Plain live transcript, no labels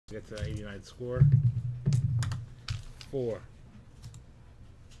Get to 89 score. 4.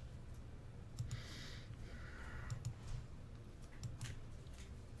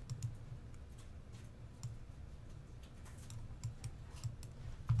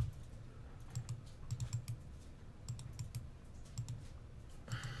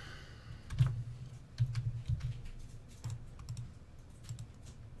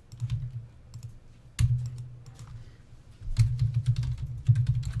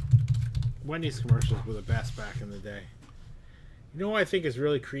 Wendy's commercials were the best back in the day. You know what I think is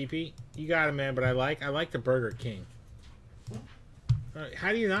really creepy? You got it, man, but I like the Burger King.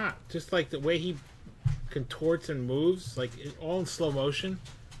 How do you not? Just like the way he contorts and moves, like all in slow motion,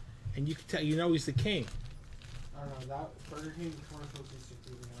 and you can tell, you know, he's the king. I don't know, that Burger King commercials used to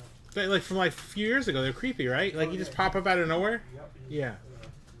creep me out. But like from like a few years ago, they're creepy, right? Like you just pop up out of nowhere. Yep. Yeah.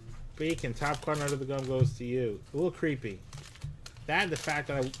 Bacon, top corner under the gum goes to you. A little creepy. That and the fact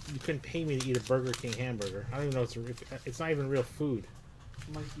that you couldn't pay me to eat a Burger King hamburger. I don't even know it's not even real food.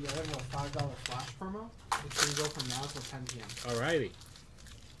 Mikey, I have a $5 flash promo. It's going to go from now till 10 p.m. Alrighty.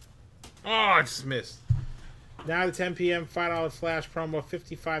 Oh, I just missed. Now to 10 p.m. $5 flash promo,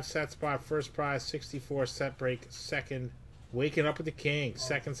 55 set spot, first prize, 64 set break, second. Waking up with the king,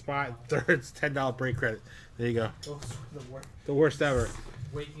 second spot, third's $10 break credit. There you go. Those were The worst ever.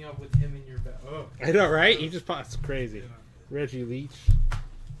 Waking up with him in your bed. Oh. I know, right? You just it's crazy. Yeah. Reggie Leach.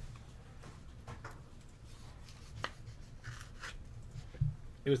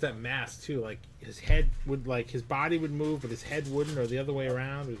 It was that mask too. Like his head would, like his body would move, but his head wouldn't, or the other way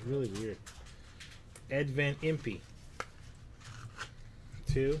around. It was really weird. Ed Van Impe.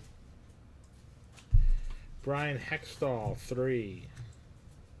 2. Brian Hextall. 3.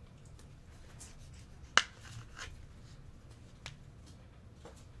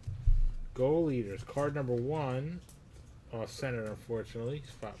 Goal leaders. Card number 1. Off center, unfortunately.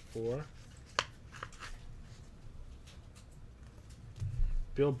 Spot 4.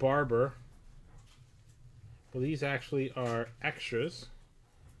 Bill Barber. Well, these actually are extras.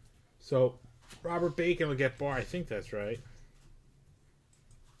 So, Robert Bacon will get bar. I think that's right.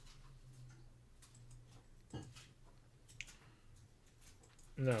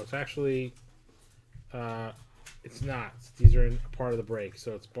 No, it's actually... it's not. These are in part of the break.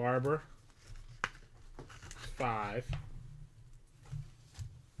 So, it's Barber. 5.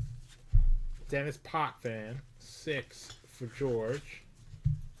 Dennis Potvin. 6 for George.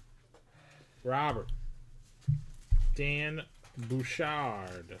 Robert. Dan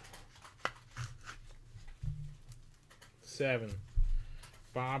Bouchard. 7.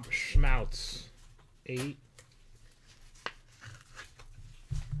 Bob Schmautz. 8.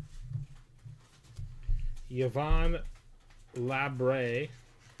 Yvonne Labre.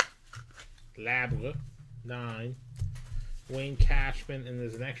 9. Wayne Cashman, and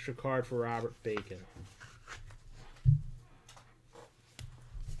there's an extra card for Robert Bacon.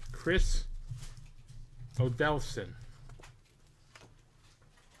 Chris Odelson.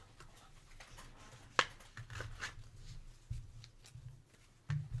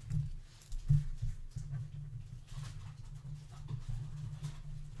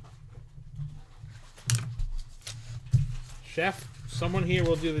 Chef, someone here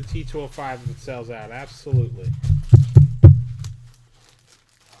will do the T205 if it sells out. Absolutely.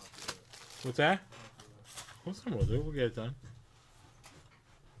 What's that? Well, someone will do it. We'll get it done.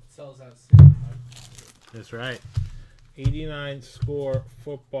 It sells out soon. That's right. 89 score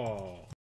football.